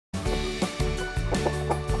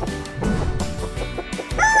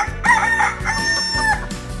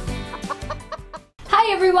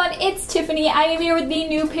everyone, it's Tiffany. I am here with the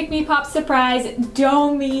new Pikmi Pop Surprise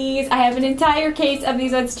DoughMis. I have an entire case of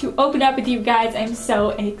these ones to open up with you guys. I'm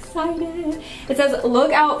so excited. It says,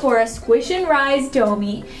 look out for a squish and rise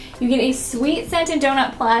DoughMi. You get a sweet scented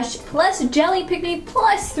donut plush plus jelly Pikmi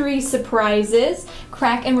plus 3 surprises.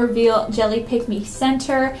 Crack and reveal jelly Pikmi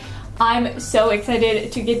center. I'm so excited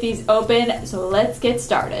to get these open, so let's get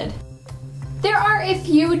started. There are a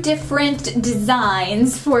few different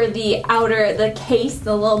designs for the case,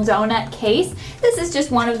 the little donut case. This is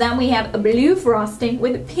just one of them. We have a blue frosting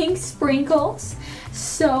with pink sprinkles.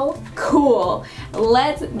 So cool.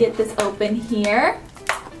 Let's get this open here.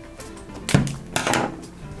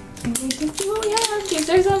 And we can see what we have.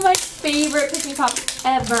 These are some of my favorite Pikmi Pops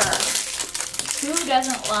ever. Who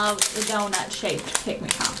doesn't love the donut-shaped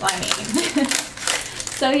Pikmi Pop? I mean.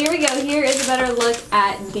 So here we go. Here is a better look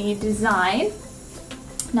at the design.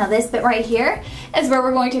 Now this bit right here is where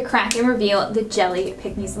we're going to crack and reveal the jelly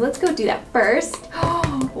Pikmi. So let's go do that first.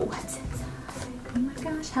 Oh, what's inside? Oh my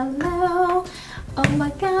gosh, hello. Oh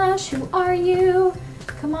my gosh, who are you?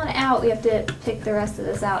 Come on out. We have to pick the rest of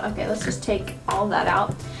this out. Okay, let's just take all that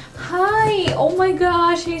out. Hi. Oh my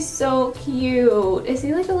gosh, he's so cute. Is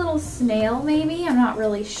he like a little snail maybe? I'm not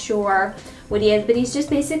really sure what he is, but he's just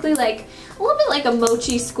basically like a little bit like a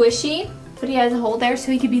mochi squishy, but he has a hole there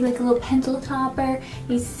so he could be like a little pencil topper.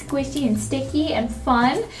 He's squishy and sticky and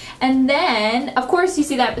fun. And then of course you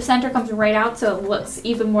see that the center comes right out, so it looks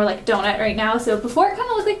even more like a donut right now. So before it kind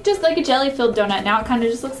of looked like just like a jelly filled donut, now it kind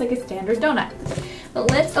of just looks like a standard donut.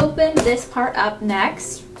 But let's open this part up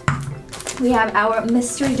next. We have our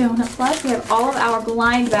mystery donut plush. We have all of our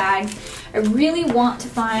blind bags. I really want to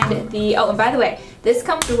find the, oh, and by the way, this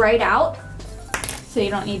comes right out, so you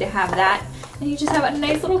don't need to have that. And you just have a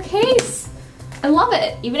nice little case. I love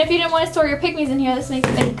it. Even if you didn't want to store your Pikmis in here, this makes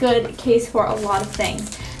a good case for a lot of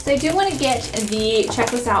things. So I do want to get the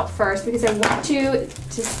checklist out first because I want you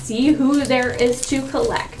to see who there is to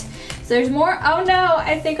collect. So there's more. Oh no,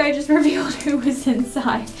 I think I just revealed who was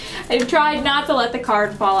inside. I tried not to let the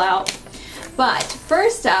card fall out. But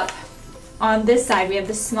first up, on this side, we have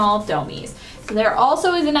the small DoughMis. So there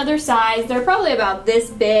also is another size. They're probably about this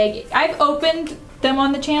big. I've opened them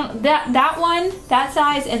on the channel, that one, that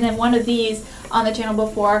size, and then one of these on the channel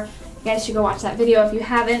before. You guys should go watch that video if you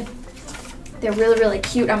haven't. They're really, really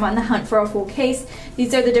cute. I'm on the hunt for a full case.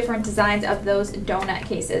 These are the different designs of those donut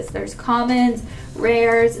cases. There's commons,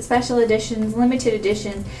 rares, special editions, limited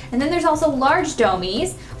editions, and then there's also large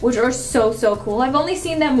DoughMis, which are so, so cool. I've only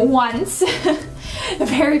seen them once.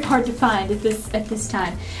 Very hard to find at this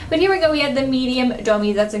time. But here we go, we have the medium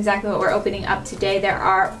DoughMis. That's exactly what we're opening up today. There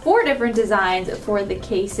are 4 different designs for the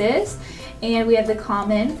cases. And we have the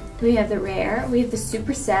common, we have the rare, we have the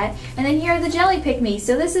super set, and then here are the jelly Pikmi.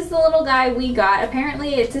 So this is the little guy we got.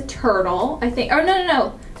 Apparently it's a turtle, I think. Oh,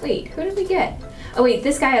 no. Wait, who did we get? Oh wait,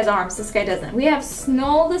 this guy has arms, this guy doesn't. We have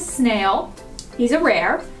Snow the snail. He's a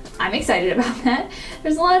rare. I'm excited about that.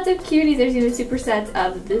 There's lots of cuties. There's even super sets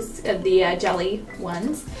of the jelly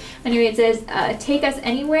ones. Anyway, it says, take us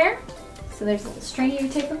anywhere. So there's a little string, you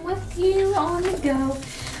take them with you on the go.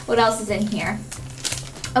 What else is in here?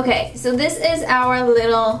 Okay, so this is our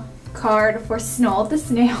little card for Snow the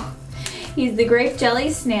snail. He's the grape jelly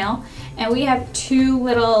snail, and we have 2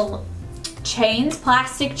 little chains,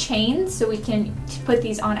 plastic chains, so we can put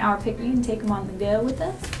these on our Pikmi and take them on the go with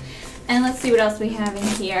us. And let's see what else we have in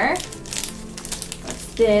here.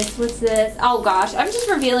 What's this? What's this? Oh gosh, I'm just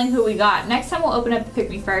revealing who we got. Next time we'll open up the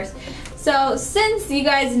Pikmi first. So since you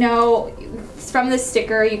guys know from the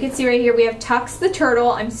sticker, you can see right here we have Tux the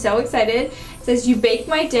turtle. I'm so excited. It says, you bake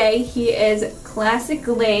my day. He is classic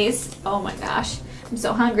glaze. Oh my gosh, I'm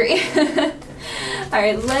so hungry.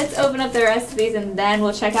 Alright, let's open up the rest of these and then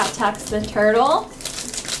we'll check out Tux the turtle.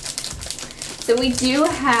 So we do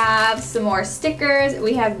have some more stickers.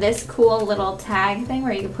 We have this cool little tag thing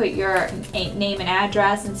where you can put your name and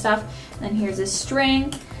address and stuff. And then here's a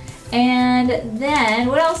string. And then,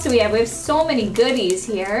 what else do we have? We have so many goodies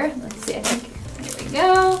here. Let's see, I think, here we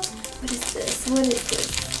go. What is this? What is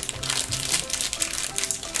this?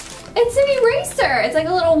 It's an eraser. It's like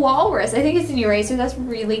a little walrus. I think it's an eraser. That's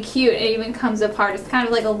really cute. It even comes apart. It's kind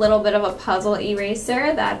of like a little bit of a puzzle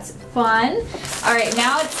eraser. That's fun. All right,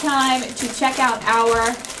 now it's time to check out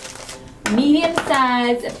our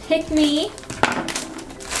medium-sized Pikmi.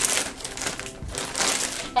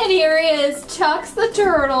 And here he is, Tux the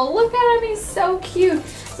turtle. Look at him, he's so cute.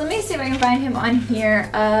 So let me see if I can find him on here.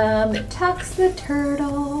 Tux the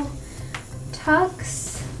turtle. Tux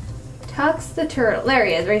the turtle. There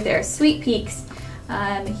he is, right there. Sweet Peaks.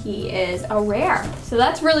 He is a rare. So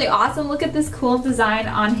that's really awesome. Look at this cool design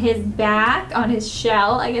on his back, on his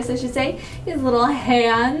shell, I guess I should say. His little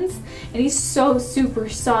hands. And he's so super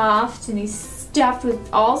soft, and he's stuffed with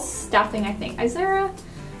all stuffing, I think. Is there a, I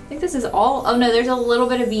think this is all, oh no, there's a little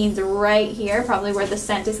bit of beans right here, probably where the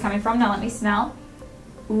scent is coming from. Now let me smell.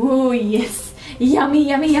 Ooh, yes. Yummy,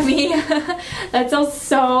 yummy, yummy. That smells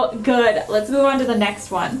so good. Let's move on to the next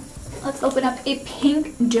one. Let's open up a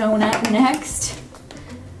pink donut next.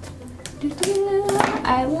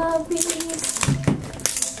 I love these.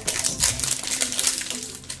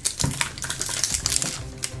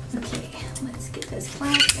 Okay, let's get this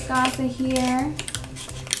plastic off of here.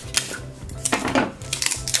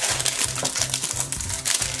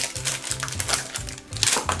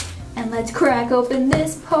 And let's crack open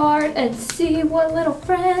this part and see what little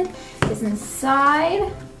friend is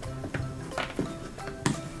inside.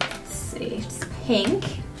 Let's see, it's pink.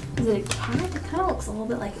 Is it a cat? It kind of looks a little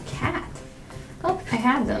bit like a cat. Oh, I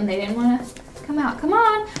had them. They didn't want to come out. Come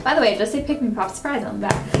on. By the way, it does say Pikmi Pop Surprise on the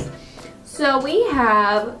back. So we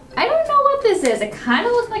have, I don't know what this is. It kind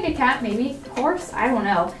of looks like a cat, maybe horse. I don't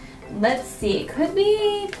know. Let's see. It could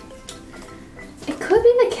be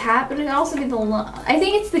the cat, but it could also be the, I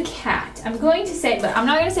think it's the cat. I'm going to say, but I'm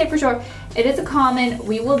not going to say for sure. It is a common.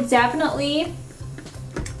 We will definitely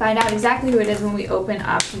find out exactly who it is when we open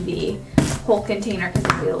up the whole container, because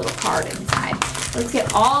there'll be a little card inside. Let's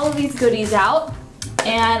get all of these goodies out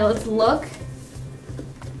and let's look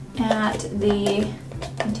at the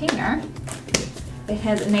container. It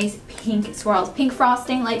has a nice pink swirls, pink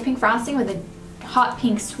frosting, light pink frosting with a hot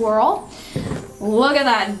pink swirl. Look at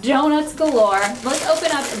that, donuts galore. Let's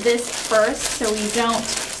open up this first so we don't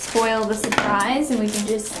spoil the surprise and we can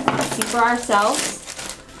just see for ourselves.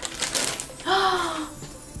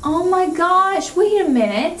 Oh my gosh, wait a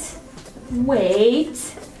minute.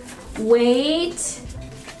 Wait.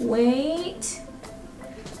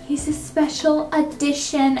 He's a special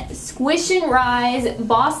edition Squish and Rise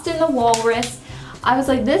Boston the Walrus. I was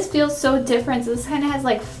like, this feels so different. So this kind of has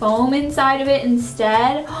like foam inside of it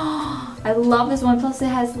instead. I love this one. Plus it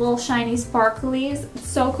has little shiny sparklies. It's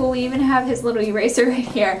so cool. We even have his little eraser right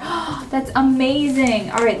here. That's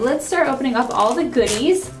amazing. All right, let's start opening up all the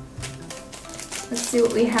goodies. Let's see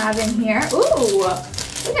what we have in here. Ooh.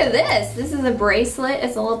 Look at this. This is a bracelet.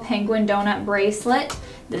 It's a little penguin donut bracelet.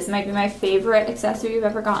 This might be my favorite accessory you've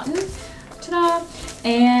ever gotten. Ta-da!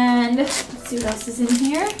 And let's see what else is in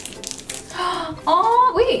here.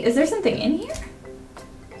 Oh, wait, is there something in here?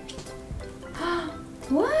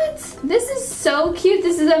 What? This is so cute.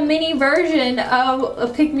 This is a mini version of a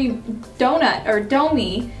Pikmi donut, or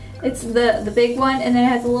DoughMis. It's the big one, and then it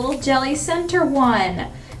has a little jelly center one.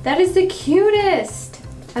 That is the cutest.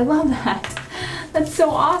 I love that. That's so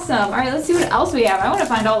awesome. All right, let's see what else we have. I want to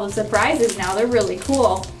find all the surprises now. They're really cool.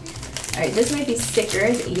 All right, this might be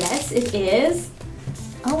stickers. Yes, it is.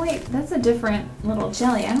 Oh wait, that's a different little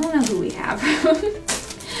jelly. I don't know who we have.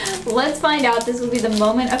 Let's find out. This will be the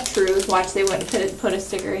moment of truth. Watch, they wouldn't put a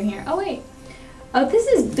sticker in here. Oh wait. Oh, this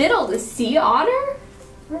is Biddle, the sea otter?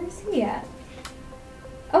 Where is he at?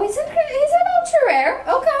 Oh, he's an ultra rare.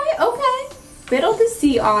 Okay. Biddle the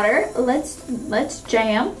sea otter. Let's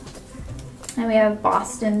jam. And we have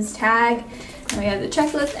Boston's tag, and we have the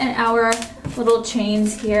checklist and our little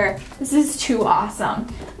chains here. This is too awesome.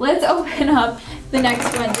 Let's open up the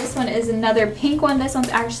next one. This one is another pink one. This one's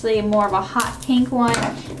actually more of a hot pink one,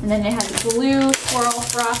 and then it has blue swirl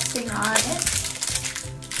frosting on it.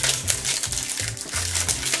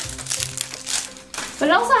 But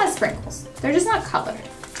it also has sprinkles. They're just not colored.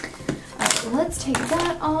 All right, let's take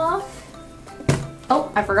that off.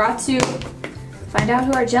 Oh, I forgot to find out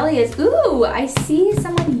who our jelly is. Ooh, I see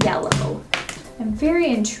someone yellow. I'm very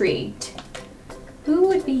intrigued. Who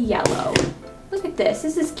would be yellow? Look at this.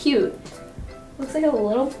 This is cute. Looks like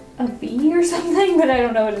a bee or something, but I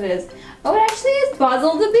don't know what it is. Oh, it actually is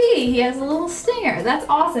Buzzle the bee. He has a little stinger. That's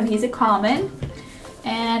awesome. He's a common.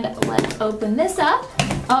 And let's open this up.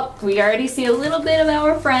 Oh, we already see a little bit of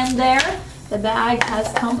our friend there. The bag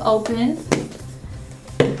has come open.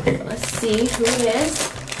 Let's see who it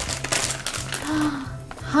is.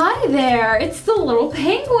 Hi there, it's the little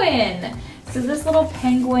penguin. So this little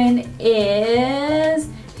penguin is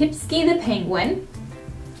Pipsky the penguin.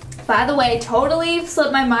 By the way, totally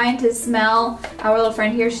slipped my mind to smell our little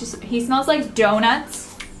friend here. He smells like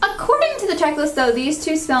donuts. According to the checklist though, these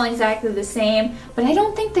two smell exactly the same, but I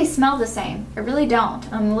don't think they smell the same. I really don't.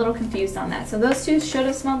 I'm a little confused on that. So those two should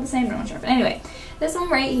have smelled the same, but I'm not sure. But anyway, this one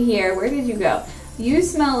right here, where did you go? You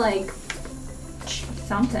smell like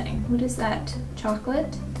something. What is that?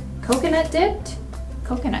 Chocolate? Coconut dipped?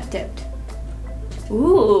 Coconut dipped.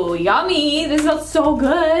 Ooh, yummy. This smells so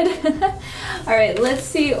good. All right, let's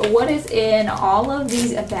see what is in all of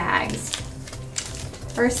these bags.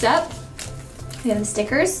 First up, we have the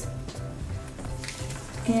stickers.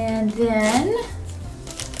 And then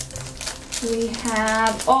we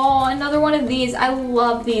have, oh, another one of these. I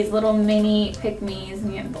love these little mini Pikmis.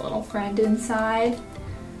 And you have the little friend inside.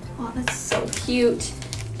 Oh, that's so cute.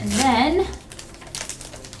 And then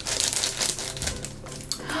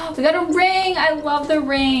we got a ring. I love the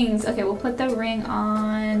rings. Okay, we'll put the ring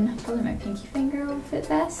on. Probably my pinky finger will fit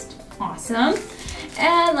best. Awesome.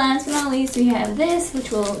 And last but not least, we have this,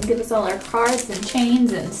 which will give us all our cards and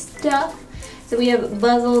chains and stuff. So we have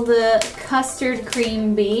Buzzle the custard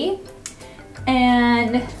cream bee.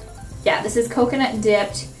 And yeah, this is coconut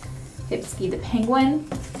dipped Pipsky the penguin.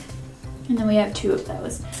 And then we have 2 of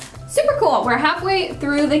those. Super cool. We're halfway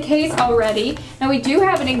through the case already. Now we do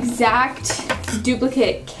have an exact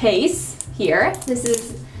duplicate case here. This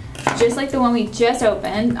is just like the one we just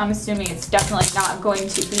opened. I'm assuming it's definitely not going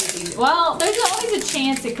to be the, well, there's always a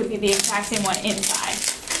chance it could be the exact same one inside.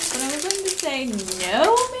 But I was going to say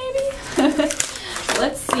no, maybe?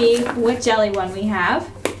 Let's see what jelly one we have.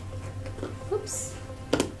 Oops.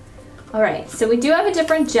 Alright, so we do have a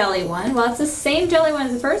different jelly one. Well, it's the same jelly one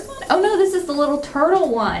as the first one. Oh no, this is the little turtle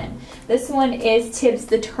one. This one is Tibbs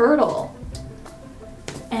the turtle.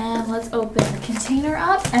 And let's open the container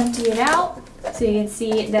up, empty it out, so you can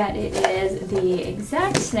see that it is the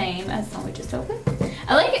exact same as the one we just opened.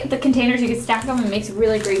 I like the containers, you can stack them and it makes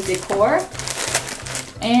really great decor.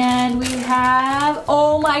 And we have,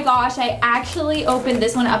 oh my gosh, I actually opened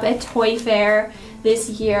this one up at Toy Fair this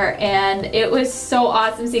year and it was so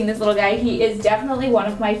awesome seeing this little guy. He is definitely one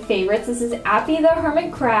of my favorites. This is Appy the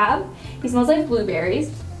hermit crab. He smells like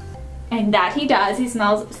blueberries. And that he does. He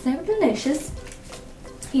smells so delicious.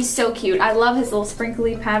 He's so cute. I love his little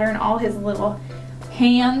sprinkly pattern, all his little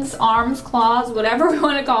hands, arms, claws, whatever we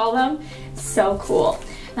want to call them. So cool.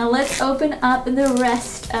 Now let's open up the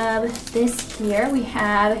rest of this here. We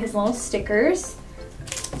have his little stickers.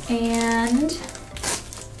 And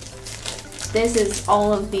this is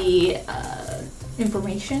all of the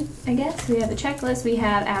information, I guess. We have the checklist. We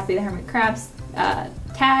have Appy the hermit crab's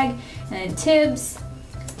tag, and then Tibbs.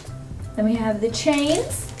 Then we have the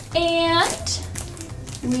chains, and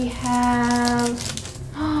we have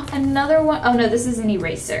another one. Oh no, this is an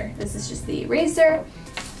eraser. This is just the eraser.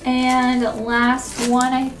 And last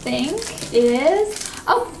one, I think, is,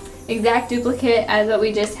 oh, exact duplicate as what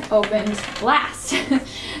we just opened last.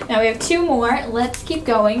 Now we have 2 more. Let's keep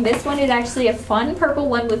going. This one is actually a fun purple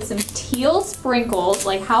one with some teal sprinkles.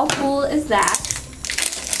 Like, how cool is that?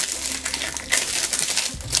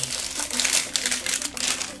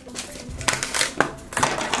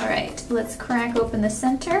 All right, let's crack open the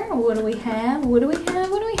center. What do we have? What do we have?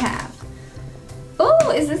 What do we have?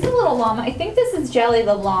 Oh, is this a little llama? I think this is Jelly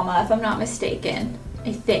the llama, if I'm not mistaken.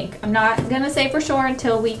 I think. I'm not gonna say for sure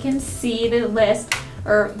until we can see the list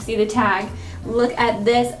or see the tag. Look at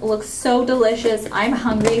this. It looks so delicious. I'm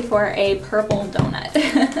hungry for a purple donut.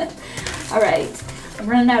 All right, I'm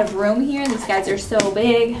running out of room here. These guys are so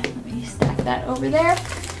big. Let me stack that over there.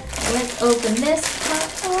 Let's open this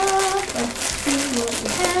up. Let's see what we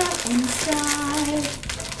have inside.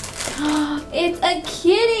 It's a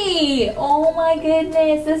kitty! Oh my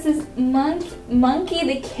goodness, this is Monkey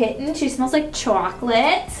the kitten. She smells like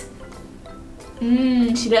chocolate.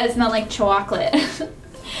 She does smell like chocolate.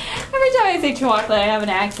 Every time I say chocolate, I have an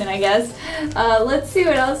accent, I guess. Let's see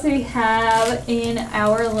what else we have in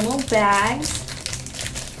our little bags.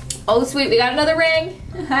 Oh sweet, we got another ring.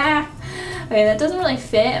 Okay, that doesn't really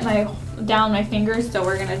fit down my fingers, so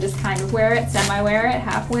we're gonna just kind of wear it, semi-wear it,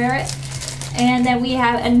 half wear it. And then we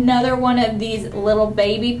have another one of these little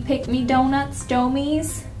baby Pikmi donuts,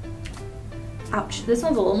 DoughMis. Ouch, this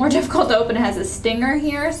one's a little more difficult to open. It has a stinger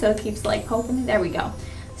here, so it keeps like poking me. There we go.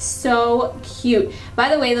 So cute. By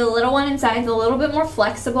the way, the little one inside is a little bit more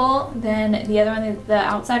flexible than the other one. The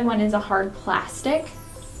outside one is a hard plastic.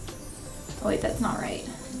 Oh wait, that's not right.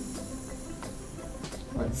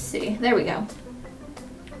 Let's see, there we go.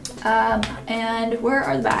 And where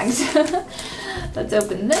are the bags? Let's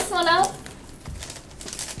open this one up.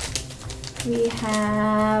 We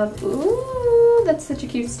have, ooh, that's such a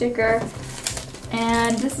cute sticker.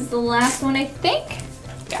 And this is the last one, I think.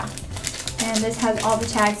 Yeah. And this has all the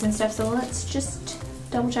tags and stuff, so let's just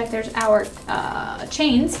double check. There's our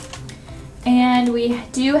chains. And we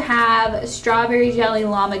do have strawberry jelly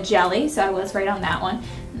llama jelly, so I was right on that one.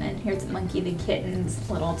 And then here's Monkey the kitten's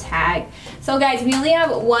little tag. So guys, we only have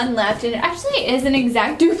one left, and it actually is an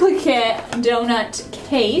exact duplicate donut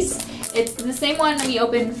case. It's the same one that we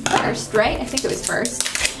opened first, right? I think it was first.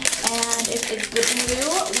 And it is the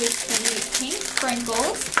blue with the pink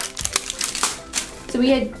sprinkles. So we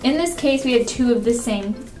had, in this case, we had 2 of the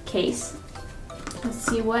same case. Let's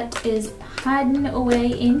see what is hiding away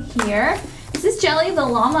in here. Is this Jelly the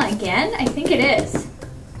Llama again? I think it is.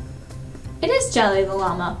 It is Jelly the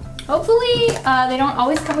Llama. Hopefully they don't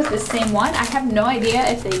always come with the same one. I have no idea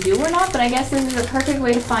if they do or not, but I guess this is a perfect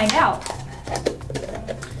way to find out.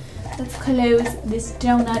 Let's close this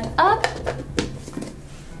donut up.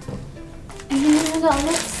 And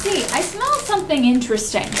let's see. I smell something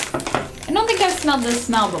interesting. I don't think I've smelled this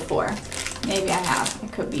smell before. Maybe I have.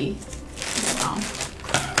 It could be wrong.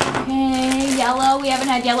 Okay, yellow. We haven't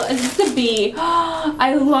had yellow. Is this the bee?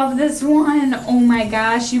 I love this one. Oh my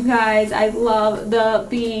gosh, you guys. I love the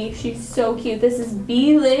bee. She's so cute. This is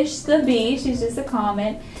Beelish the bee. She's just a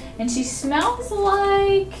comment. And she smells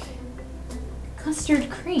like custard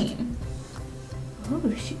cream.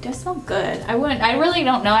 Oh, she does smell good. I really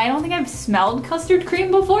don't know. I don't think I've smelled custard cream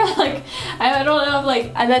before. Like, I don't know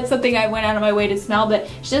if that's something I went out of my way to smell, but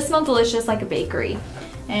she does smell delicious like a bakery.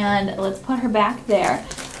 And let's put her back there.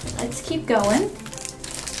 Let's keep going.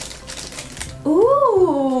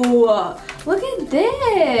 Ooh, look at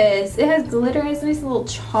this. It has glitter. It has a nice little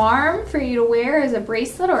charm for you to wear as a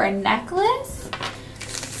bracelet or a necklace.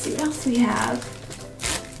 Let's see what else we have.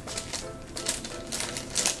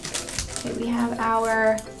 Okay, we have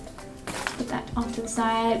our, put that off to the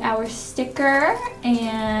side, our sticker,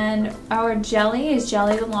 and our jelly is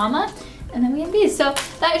Jelly the Llama. And then we have these. So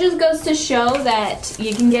that just goes to show that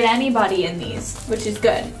you can get anybody in these, which is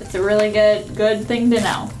good. It's a really good thing to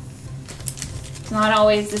know. It's not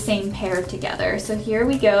always the same pair together. So here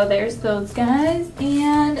we go. There's those guys.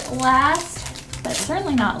 And last, but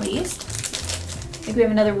certainly not least, I think we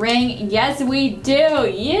have another ring. Yes, we do.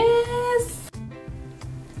 Yes!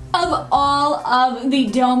 Of all of the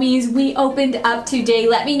DoughMis we opened up today,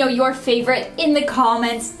 let me know your favorite in the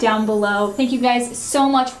comments down below. Thank you guys so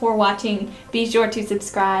much for watching. Be sure to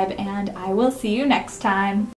subscribe, and I will see you next time.